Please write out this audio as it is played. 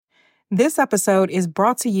This episode is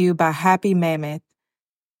brought to you by Happy Mammoth.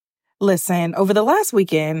 Listen, over the last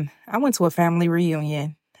weekend, I went to a family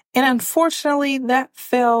reunion, and unfortunately, that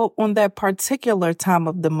fell on that particular time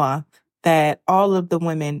of the month that all of the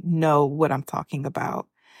women know what I'm talking about.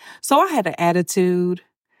 So I had an attitude.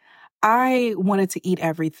 I wanted to eat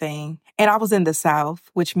everything, and I was in the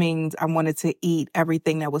South, which means I wanted to eat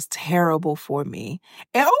everything that was terrible for me.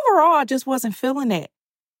 And overall, I just wasn't feeling it.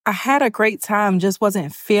 I had a great time, just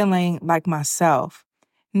wasn't feeling like myself.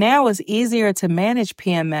 Now it's easier to manage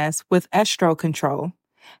PMS with estro control.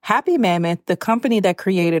 Happy Mammoth, the company that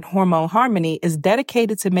created Hormone Harmony, is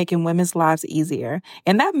dedicated to making women's lives easier.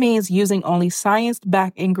 And that means using only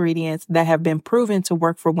science-backed ingredients that have been proven to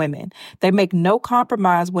work for women. They make no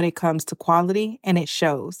compromise when it comes to quality, and it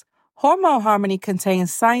shows. Hormone Harmony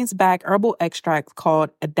contains science-backed herbal extracts called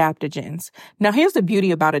adaptogens. Now, here's the beauty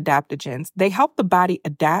about adaptogens. They help the body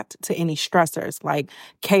adapt to any stressors, like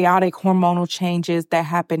chaotic hormonal changes that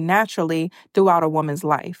happen naturally throughout a woman's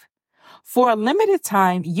life. For a limited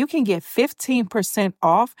time, you can get 15%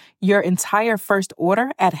 off your entire first order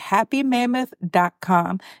at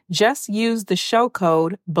happymammoth.com. Just use the show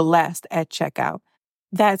code BLESSED at checkout.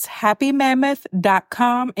 That's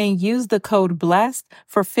happymammoth.com and use the code BLESSED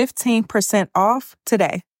for 15% off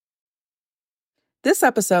today. This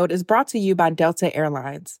episode is brought to you by Delta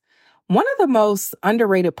Airlines. One of the most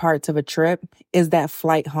underrated parts of a trip is that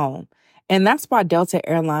flight home. And that's why Delta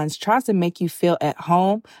Airlines tries to make you feel at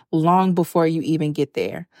home long before you even get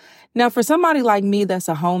there. Now, for somebody like me that's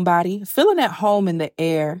a homebody, feeling at home in the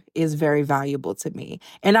air is very valuable to me.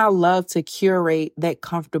 And I love to curate that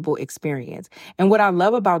comfortable experience. And what I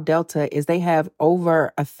love about Delta is they have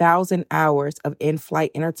over 1,000 hours of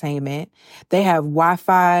in-flight entertainment. They have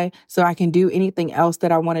Wi-Fi, so I can do anything else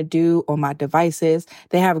that I want to do on my devices.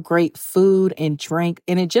 They have great food and drink,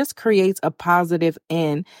 and it just creates a positive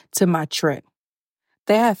end to my trip.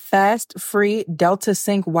 They have fast, free Delta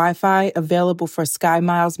Sync Wi-Fi available for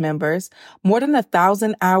SkyMiles members, more than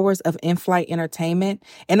 1,000 hours of in-flight entertainment,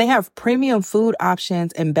 and they have premium food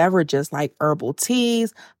options and beverages like herbal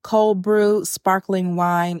teas, cold brew, sparkling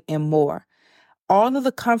wine, and more. All of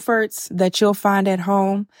the comforts that you'll find at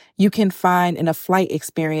home, you can find in a flight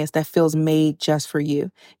experience that feels made just for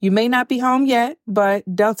you. You may not be home yet, but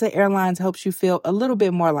Delta Airlines helps you feel a little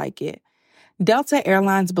bit more like it. Delta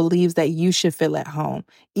Airlines believes that you should feel at home,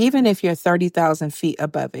 even if you're 30,000 feet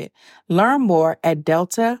above it. Learn more at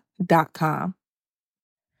delta.com.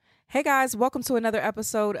 Hey guys, welcome to another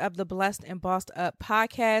episode of the Blessed and Bossed Up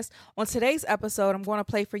podcast. On today's episode, I'm going to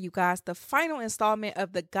play for you guys the final installment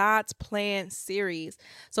of the God's Plan series.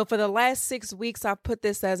 So for the last 6 weeks, I've put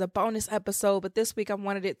this as a bonus episode, but this week I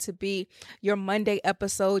wanted it to be your Monday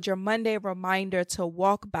episode, your Monday reminder to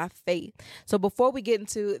walk by faith. So before we get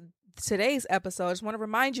into today's episode, I just want to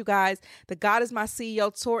remind you guys the God is My CEO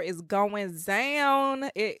tour is going down.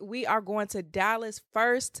 We are going to Dallas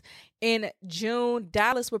first in June.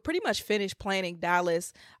 Dallas, we're pretty much finished planning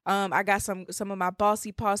Dallas. I got some of my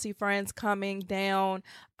bossy posse friends coming down,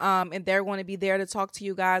 and they're going to be there to talk to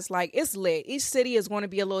you guys. Like, it's lit. Each city is going to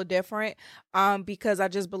be a little different, because I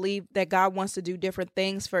just believe that God wants to do different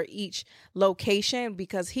things for each location,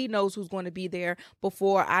 because he knows who's going to be there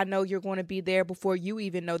before I know you're going to be there, before you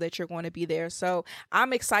even know that you're going to be there. So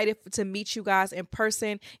I'm excited to meet you guys in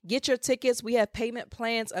person. Get your tickets. We have payment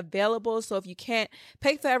plans available. So if you can't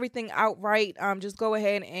pay for everything outright, just go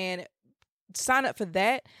ahead and sign up for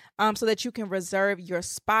that, so that you can reserve your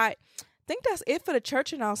spot. I think that's it for the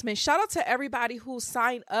church announcement. Shout out to everybody who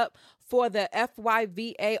signed up for the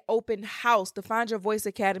FYVA open house, the Find Your Voice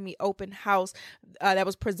Academy open house, that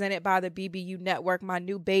was presented by the BBU Network, my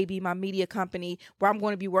new baby, my media company, where I'm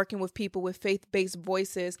going to be working with people with faith-based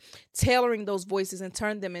voices, tailoring those voices and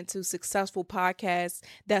turn them into successful podcasts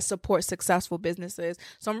that support successful businesses.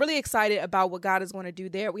 So I'm really excited about what God is going to do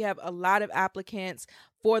there. We have a lot of applicants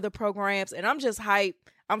for the programs, and I'm just hyped.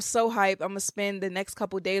 I'm so hyped. I'm going to spend the next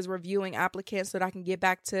couple of days reviewing applicants so that I can get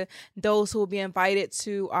back to those who will be invited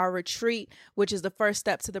to our retreat, which is the first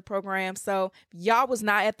step to the program. So y'all was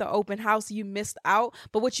not at the open house, you missed out.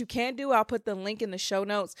 But what you can do, I'll put the link in the show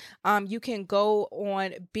notes. You can go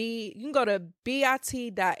to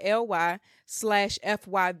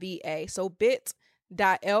bit.ly/FYVA. So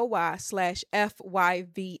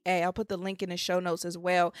bit.ly/FYVA. I'll put the link in the show notes as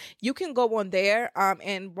well. You can go on there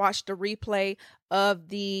and watch the replay of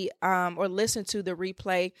the or listen to the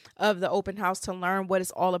replay of the open house to learn what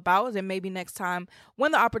it's all about. And maybe next time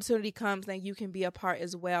when the opportunity comes, then you can be a part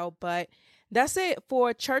as well. But that's it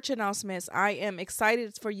for church announcements. I am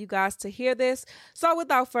excited for you guys to hear this. So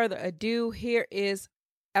without further ado, here is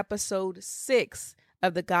episode 6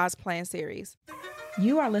 of the God's Plan series.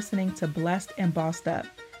 You are listening to Blessed and Bossed Up,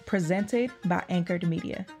 presented by Anchored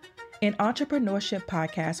Media, an entrepreneurship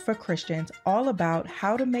podcast for Christians all about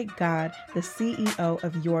how to make God the CEO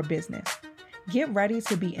of your business. Get ready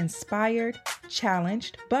to be inspired,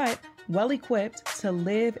 challenged, but well-equipped to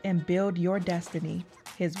live and build your destiny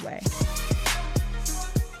His way.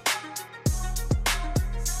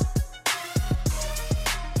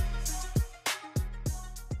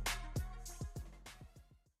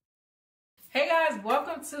 Hey guys,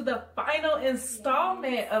 welcome to the final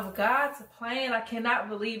installment of God's Plan. I cannot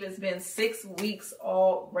believe it's been 6 weeks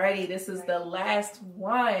already. This is the last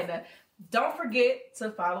one. Don't forget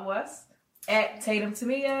to follow us at Tatum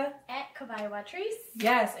Tamia, at Kavaya Watrice.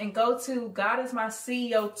 Yes, and go to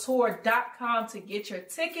godismyceotour.com to get your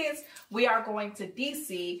tickets. We are going to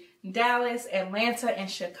DC, Dallas, Atlanta,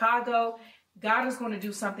 and Chicago. God is going to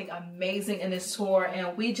do something amazing in this tour,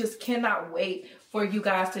 and we just cannot wait for you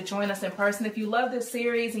guys to join us in person. If you love this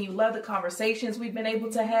series and you love the conversations we've been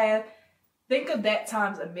able to have, think of that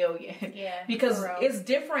times a million. Yeah, because it's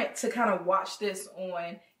different to kind of watch this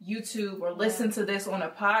on YouTube or listen to this on a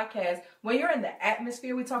podcast. When you're in the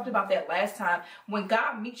atmosphere, we talked about that last time. When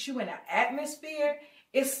God meets you in an atmosphere,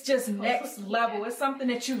 it's just next level. It's something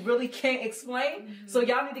that you really can't explain. Mm-hmm. So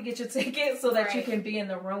y'all need to get your tickets so that you can be in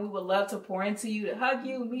the room. We would love to pour into you, to hug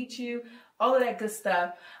you, meet you, all of that good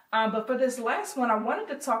stuff. But for this last one, I wanted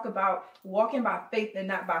to talk about walking by faith and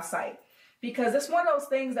not by sight. Because it's one of those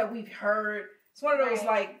things that we've heard. It's one of those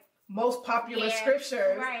like most popular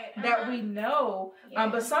scriptures that we know.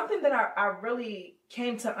 But something that I really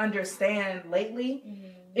came to understand lately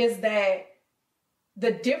is that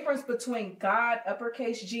the difference between God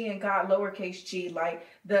uppercase G and God lowercase g, like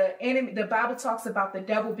the enemy, the Bible talks about the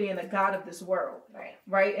devil being the God of this world.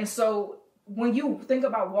 Right. And so when you think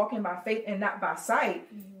about walking by faith and not by sight,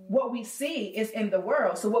 what we see is in the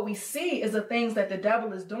world. So what we see is the things that the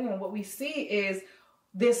devil is doing. What we see is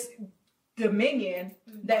this dominion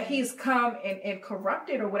that he's come and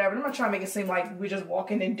corrupted or whatever. I'm not trying to make it seem like we're just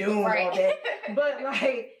walking in doom all day, but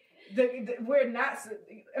like we're not.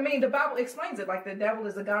 I mean, the Bible explains it like the devil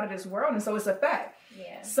is the God of this world, and so it's a fact.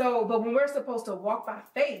 So, but when we're supposed to walk by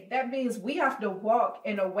faith, that means we have to walk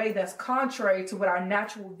in a way that's contrary to what our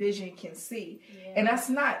natural vision can see, and that's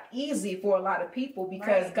not easy for a lot of people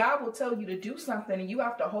because God will tell you to do something, and you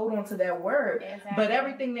have to hold on to that word. But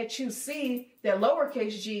everything that you see, that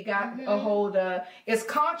lowercase g got a hold of, is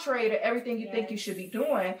contrary to everything you think you should be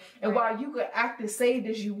doing. And while you could act as saved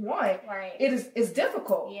as you want, it's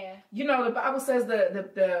difficult. You know, the Bible says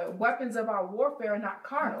the weapons of our warfare are not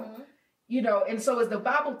carnal. You know, and so as the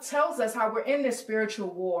Bible tells us how we're in this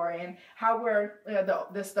spiritual war and how we're,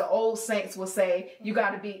 the old saints will say, you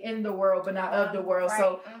got to be in the world, but not of the world.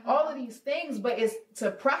 So all of these things, but it's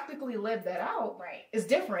to practically live that out is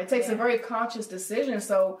different. It takes a very conscious decision.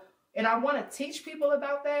 So, and I want to teach people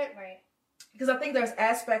about that. Because I think there's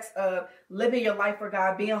aspects of living your life for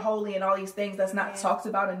God, being holy and all these things that's not talked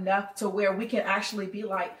about enough to where we can actually be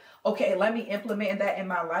like, okay, let me implement that in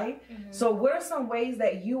my life. So what are some ways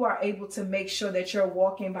that you are able to make sure that you're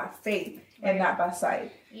walking by faith and not by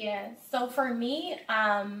sight? So for me,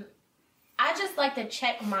 I just like to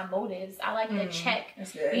check my motives. I like to check,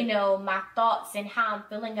 you know, my thoughts and how I'm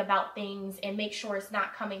feeling about things and make sure it's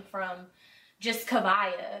not coming from just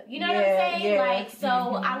Kavaya. You know what I'm saying? Like, so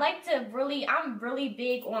I like to I'm really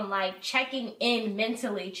big on like checking in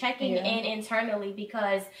mentally, checking in internally,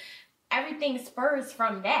 because everything spurs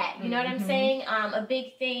from that. You know what I'm saying? A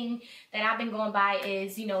big thing that I've been going by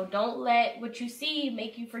is, you know, don't let what you see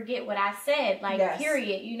make you forget what I said, like,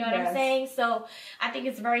 period. You know what I'm saying? So I think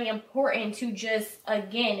it's very important to just,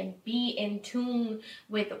 again, be in tune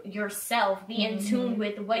with yourself, be in tune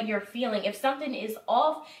with what you're feeling. If something is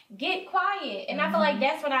off, get quiet. And I feel like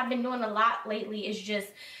that's what I've been doing a lot lately, is just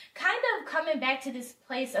kind of coming back to this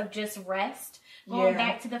place of just rest. Going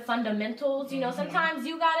back to the fundamentals, you know, sometimes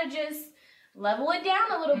you gotta just level it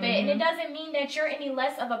down a little bit. And it doesn't mean that you're any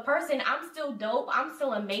less of a person. I'm still dope. I'm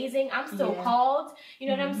still amazing. I'm still called. You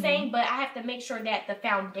know what I'm saying? But I have to make sure that the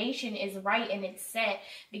foundation is right and it's set,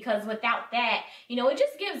 because without that, you know, it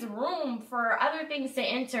just gives room for other things to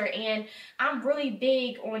enter. And I'm really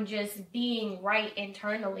big on just being right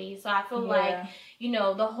internally. So I feel like, you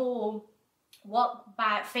know, the whole walk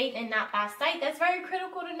by faith and not by sight, that's very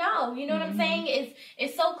critical to know. You know what I'm saying?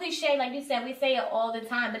 It's so cliche, like you said, we say it all the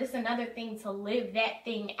time, but it's another thing to live that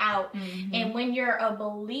thing out. And when you're a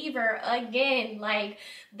believer, again, like,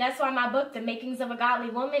 that's why my book, The Makings of a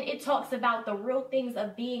Godly Woman, it talks about the real things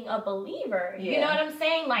of being a believer. You know what I'm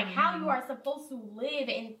saying? Like how you are supposed to live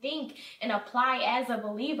and think and apply as a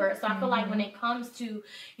believer. So I feel like when it comes to,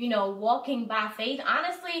 you know, walking by faith,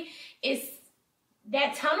 honestly, it's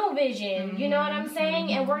that tunnel vision, you know what I'm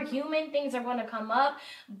saying? And we're human, things are going to come up,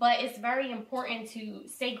 but it's very important to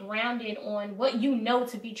stay grounded on what you know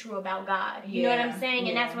to be true about God. You know what I'm saying?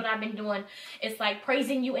 And that's what I've been doing. It's like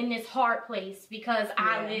praising you in this hard place because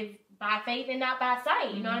I live by faith and not by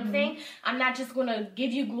sight. You know what I'm saying? I'm not just going to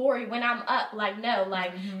give you glory when I'm up. Like, no,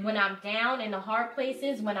 like when I'm down in the hard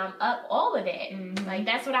places, when I'm up, all of that. Like,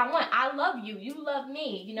 that's what I want. I love you. You love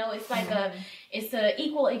me. You know, it's like it's a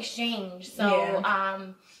equal exchange.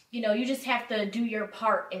 So, you know, you just have to do your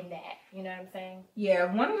part in that. You know what I'm saying?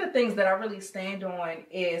 Yeah. One of the things that I really stand on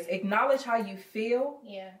is acknowledge how you feel,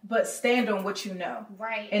 but stand on what you know.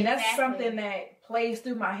 Right. And that's something that plays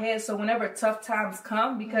through my head. So whenever tough times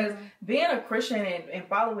come, because being a Christian and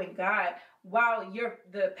following God, while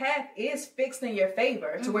the path is fixed in your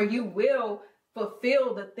favor to where you will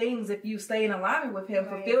fulfill the things if you stay in alignment with him,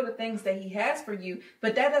 fulfill the things that he has for you.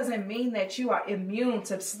 But that doesn't mean that you are immune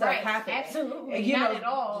to stuff happening. Absolutely. And, not at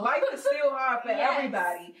all. Life is still hard for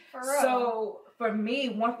everybody. For real. So for me,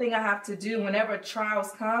 one thing I have to do whenever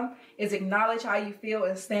trials come is acknowledge how you feel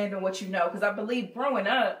and stand on what you know. Because I believe growing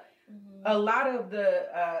up, a lot of the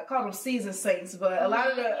call them seasoned saints, but a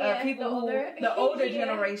lot of the people the older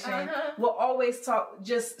generation will always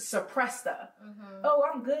just suppress stuff. Oh,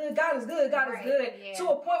 I'm good. God is good. God is good. To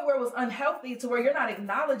a point where it was unhealthy, to where you're not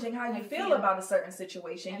acknowledging how you feel about a certain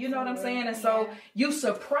situation. You know what I'm saying? And so you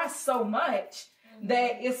suppress so much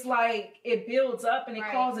that it's like it builds up and it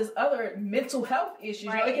causes other mental health issues. You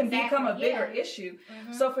know, it can become a bigger issue.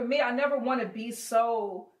 So for me, I never want to be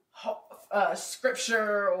so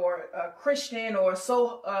scripture or Christian or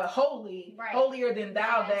so holier than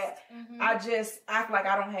thou that I just act like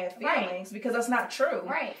I don't have feelings because that's not true.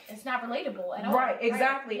 Right. It's not relatable at all. Right,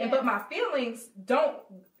 exactly. And but my feelings don't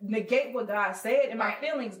negate what God said, and my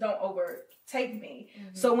feelings don't overtake me.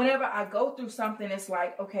 So whenever I go through something, it's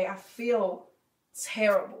like, okay, I feel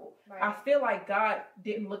terrible. I feel like God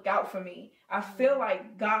didn't look out for me. I feel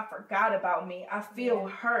like God forgot about me. I feel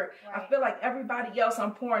hurt. I feel like everybody else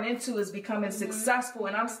I'm pouring into is becoming successful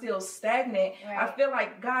and I'm still stagnant. I feel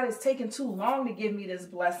like God is taking too long to give me this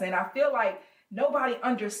blessing. I feel like nobody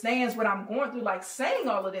understands what I'm going through, like saying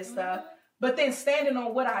all of this stuff, but then standing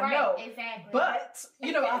on what I know. Exactly. But,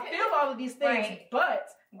 you know, I feel all of these things, but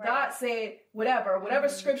God said, whatever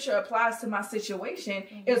scripture applies to my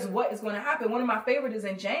situation is what is going to happen. One of my favorite is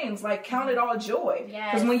in James, like, count it all joy.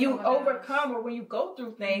 Because when you overcome or when you go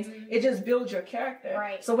through things, it just builds your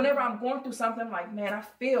character. So whenever I'm going through something, I'm like, man, I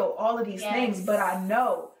feel all of these things, but I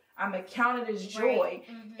know I'm accounted as joy.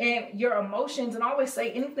 And your emotions, and I always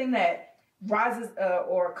say anything that rises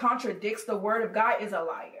or contradicts the word of God is a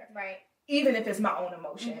liar. Even if it's my own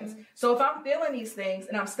emotions. So if I'm feeling these things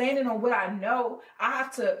and I'm standing on what I know, I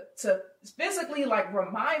have to physically like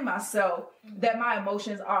remind myself that my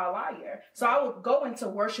emotions are a liar. So I would go into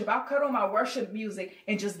worship. I'll cut on my worship music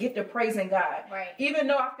and just get to praising God. Even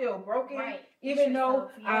though I feel broken, even though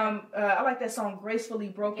I like that song Gracefully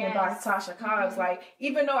Broken by Tasha Cobbs. Like,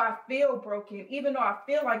 even though I feel broken, even though I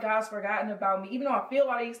feel like God's forgotten about me, even though I feel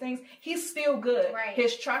all these things, he's still good.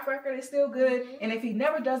 His track record is still good. And if he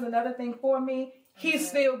never does another thing for me, he's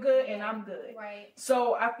still good and I'm good.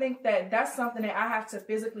 So I think that that's something that I have to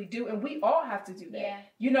physically do, and we all have to do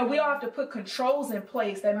that. You know, we all have to put controls in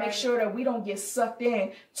place that make sure that we don't get sucked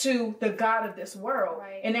in to the God of this world,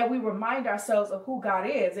 and that we remind ourselves of who God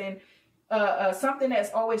is. And something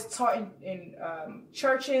that's always taught in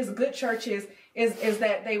churches, good churches, is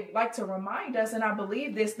that they like to remind us, and I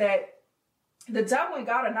believe this, that the devil and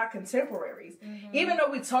God are not contemporaries. Even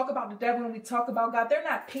though we talk about the devil and we talk about God, they're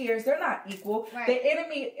not peers. They're not equal. The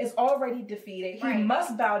enemy is already defeated. He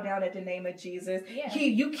must bow down at the name of Jesus.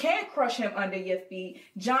 You can't crush him under your feet.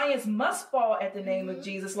 Giants must fall at the name of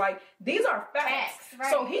Jesus. Like, these are facts.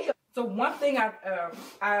 So one thing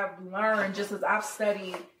I've learned just as I've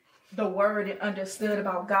studied the word and understood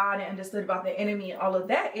about God and understood about the enemy and all of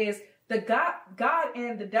that is the God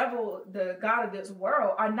and the devil, the God of this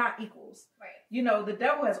world, are not equals. You know, the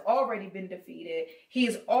devil has already been defeated.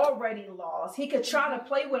 He's already lost. He could try to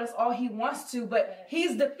play with us all he wants to, but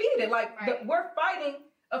he's defeated. Like, we're fighting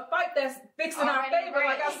a fight that's fixed in our favor.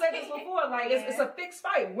 Right. Like I said this before, like it's a fixed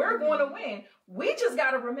fight. We're going to win. We just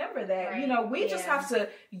got to remember that, you know, we just have to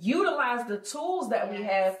utilize the tools that we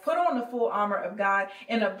have, put on the full armor of God,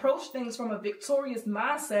 and approach things from a victorious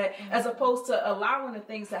mindset, as opposed to allowing the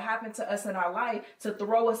things that happen to us in our life to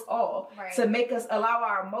throw us off, to make us allow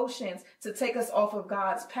our emotions to take us off of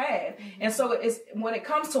God's path. And so it's when it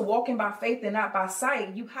comes to walking by faith and not by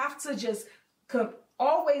sight, you have to just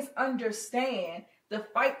always understand the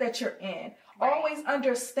fight that you're in. Always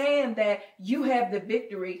understand that you have the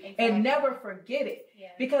victory and never forget it.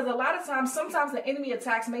 Because a lot of times, sometimes the enemy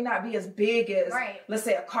attacks may not be as big as, let's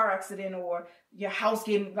say, a car accident or your house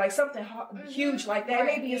getting like something huge like that. It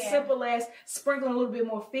may be as simple as sprinkling a little bit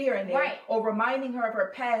more fear in there or reminding her of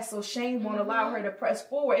her past so shame won't allow her to press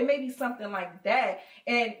forward. It may be something like that.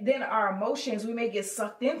 And then our emotions, we may get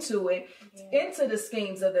sucked into it, into the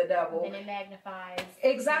schemes of the devil. And it magnifies.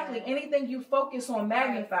 Exactly. Anything you focus on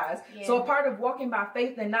magnifies. So a part of walking by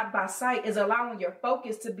faith and not by sight is allowing your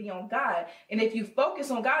focus to be on God. And if you focus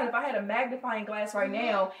on God, if I had a magnifying glass right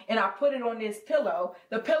now and I put it on this pillow,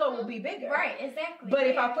 the pillow will be bigger. Right, exactly. But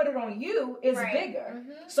if I put it on you, it's bigger.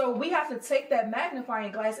 So we have to take that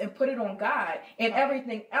magnifying glass and put it on God, and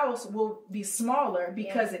everything else will be smaller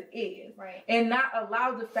because it is. And not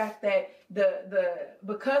allow the fact that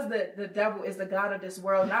because the devil is the God of this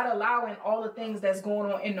world, not allowing all the things that's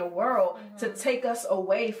going on in the world to take us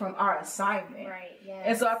away from our assignment.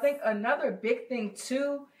 And so I think another big thing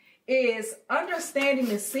too is understanding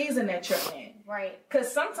the season that you're in. Because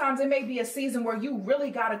sometimes it may be a season where you really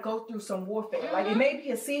got to go through some warfare. Like it may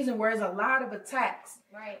be a season where there's a lot of attacks.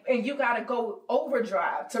 And you got to go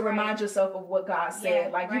overdrive to remind yourself of what God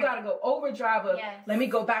said. Like you got to go overdrive of, let me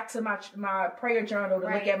go back to my prayer journal to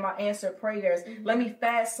look at my answered prayers. Let me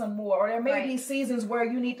fast some more. Or there may be seasons where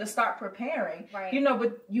you need to start preparing. You know,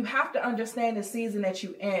 but you have to understand the season that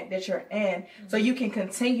you're in so you can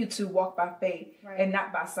continue to walk by faith and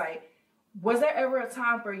not by sight. Was there ever a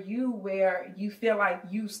time for you where you feel like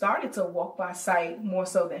you started to walk by sight more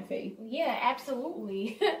so than faith? Yeah,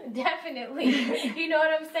 absolutely. Definitely. You know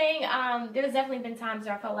what I'm saying? There's definitely been times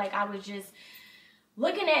where I felt like I was just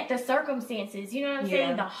looking at the circumstances, you know what I'm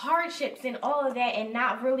saying? The hardships and all of that, and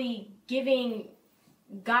not really giving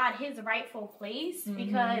God his rightful place.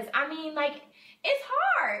 Because, I mean, like, it's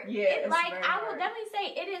hard. I will definitely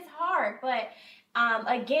say it is hard. But,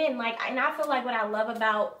 again, like, and I feel like what I love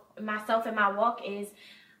about myself and my walk is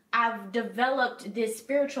I've developed this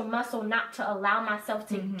spiritual muscle not to allow myself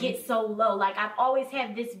to get so low. Like I've always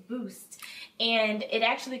had this boost, and it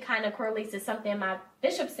actually kind of correlates to something my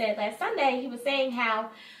bishop said last Sunday. He was saying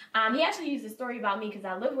how he actually used a story about me because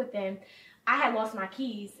I live with him. I had lost my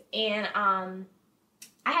keys, and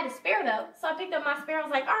I had a spare though, so I picked up my spare. I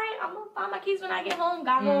was like, all right, I'm gonna find my keys when I get home.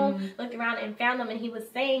 Got home, looked around and found them, and he was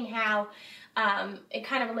saying how it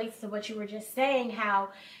kind of relates to what you were just saying, how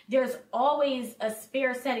there's always a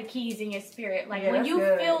spare set of keys in your spirit. Like when you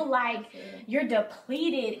feel like you're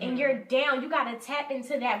depleted and you're down, you got to tap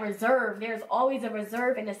into that reserve. There's always a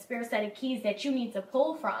reserve and a spare set of keys that you need to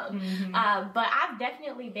pull from. But I've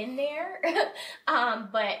definitely been there.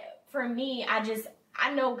 But for me,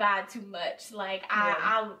 I know God too much. Like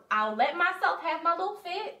I'll let myself have my little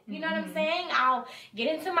fit. You know what I'm saying? I'll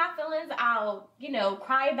get into my feelings. I'll,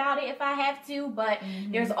 cry about it if I have to, but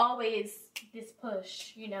there's always this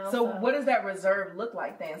push, So what does that reserve look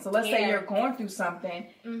like then? So let's say you're going through something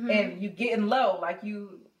and you getting low, like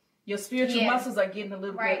your spiritual muscles are getting a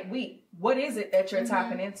little bit weak. What is it that you're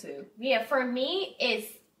tapping into? Yeah, for me, it's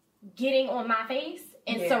getting on my face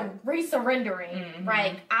and re-surrendering.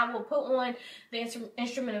 Like I will put on the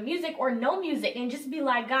instrumental music or no music and just be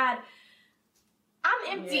like, God,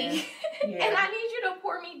 I'm empty and I need you to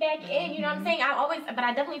pour me back in. You know what I'm saying? But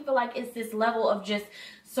I definitely feel like it's this level of just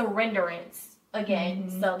surrenderance again.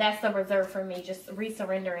 So that's the reserve for me, just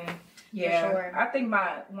re-surrendering. Yeah, for sure. I think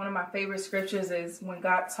one of my favorite scriptures is when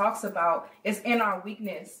God talks about it's in our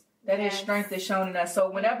weakness that His strength is shown in us.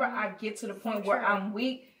 So whenever I get to the point where I'm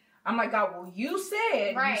weak, I'm like, God, well, you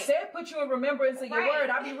said put you in remembrance of your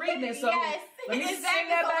word. I'll be reading it. So let me sing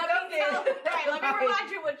that back up there. Let me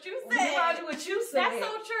remind you what you said. That's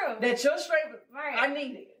so true. That your strength, I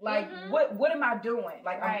need it. Like, what am I doing?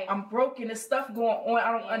 Like, I'm broken. There's stuff going on.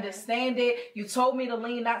 I don't understand it. You told me to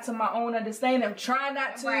lean not to my own understanding. I'm trying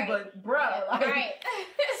not to, but bruh, stuff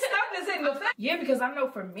is hitting the face. Yeah, because I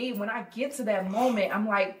know for me, when I get to that moment, I'm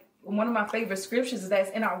like, one of my favorite scriptures is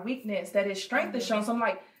that's in our weakness, that His strength is shown. So I'm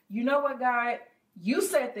like, you know what, God? you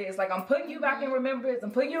said this. Like, I'm putting you back in remembrance.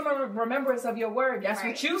 I'm putting you in remembrance of your word. That's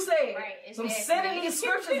what you said. Right. So I'm sending these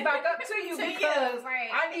scriptures back up to you because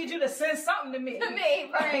I need you to send something to me.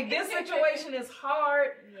 Right. This situation is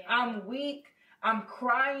hard. Yeah. I'm weak. I'm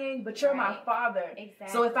crying, but you're my father. Exactly.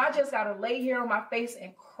 So if I just got to lay here on my face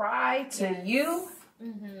and cry to you,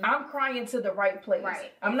 I'm crying to the right place.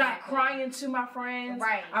 Right. I'm not crying to my friends.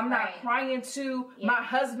 Right. I'm not crying to my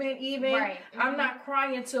husband even. Right. I'm not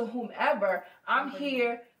crying to whomever. I'm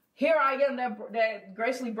here. Here I am, that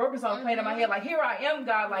gracefully broken song playing in my head. Like, here I am,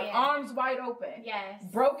 God, like arms wide open. Yes.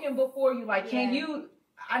 Broken before you. Like, can you...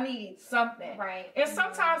 I need something. Right. And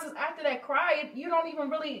sometimes it's after that cry, you don't even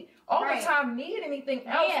really all the time need anything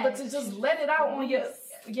else, but to just let it out on your,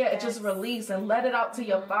 just release and let it out to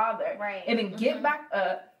your Father. Right. And then get back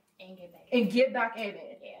up and get back in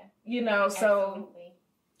it. Yeah. You know, so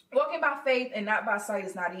walking by faith and not by sight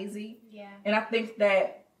is not easy. Yeah. And I think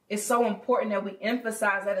that it's so important that we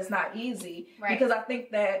emphasize that it's not easy because I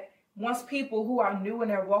think that once people who are new in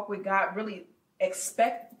their walk with God really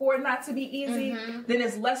expect for it not to be easy, then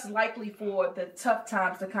it's less likely for the tough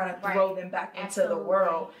times to kind of throw them back into the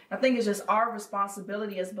world. I think it's just our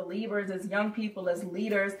responsibility as believers, as young people, as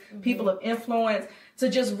leaders, people of influence, to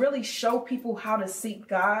just really show people how to seek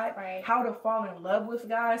God, how to fall in love with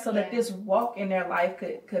God, so that this walk in their life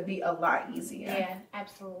could be a lot easier. Yeah,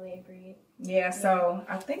 absolutely agreed. Yeah, so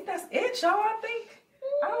I think that's it, y'all.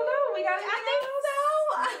 I don't know. We got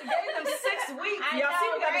we gave them 6 weeks. Y'all see,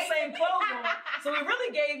 we got the same clothes on. So we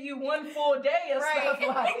really gave you one full day of stuff.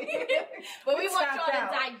 Like, but we want y'all to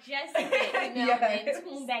digest it, you know, and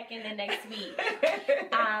tune back in the next week.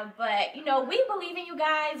 But, you know, we believe in you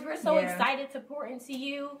guys. We're so excited to pour into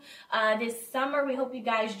you this summer. We hope you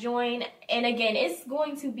guys join. And again, it's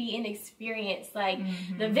going to be an experience. Like,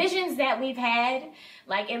 the visions that we've had,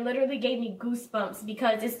 like, it literally gave me goosebumps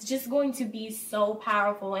because it's just going to be so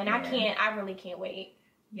powerful. And I really can't wait.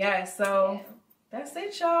 Yeah, so that's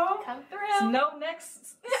it, y'all. Come through. So no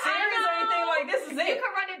next series or anything like this is it. You can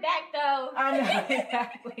run it back, though. I know,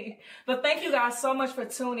 exactly. But thank you guys so much for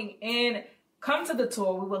tuning in. Come to the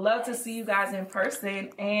tour. We would love to see you guys in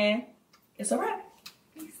person. And it's a wrap.